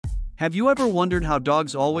Have you ever wondered how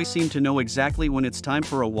dogs always seem to know exactly when it's time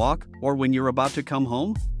for a walk or when you're about to come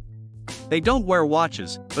home? They don't wear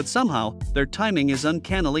watches, but somehow, their timing is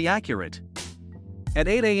uncannily accurate. At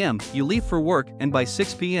 8 a.m., you leave for work, and by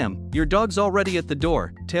 6 p.m., your dog's already at the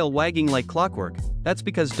door, tail wagging like clockwork. That's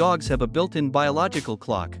because dogs have a built-in biological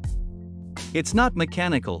clock. It's not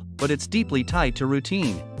mechanical, but it's deeply tied to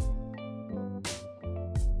routine.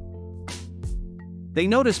 They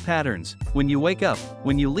notice patterns: when you wake up,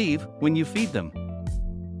 when you leave, when you feed them.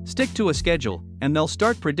 Stick to a schedule, and they'll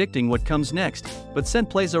start predicting what comes next, but scent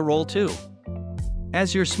plays a role too.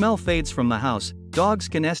 As your smell fades from the house, dogs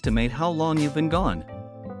can estimate how long you've been gone.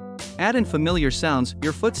 Add in familiar sounds,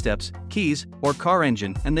 your footsteps, keys, or car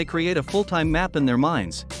engine, and they create a full-time map in their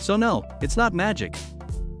minds. So no, it's not magic.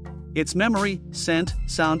 It's memory, scent,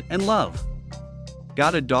 sound, and love.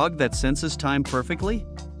 Got a dog that senses time perfectly?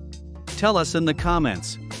 Tell us in the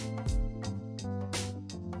comments.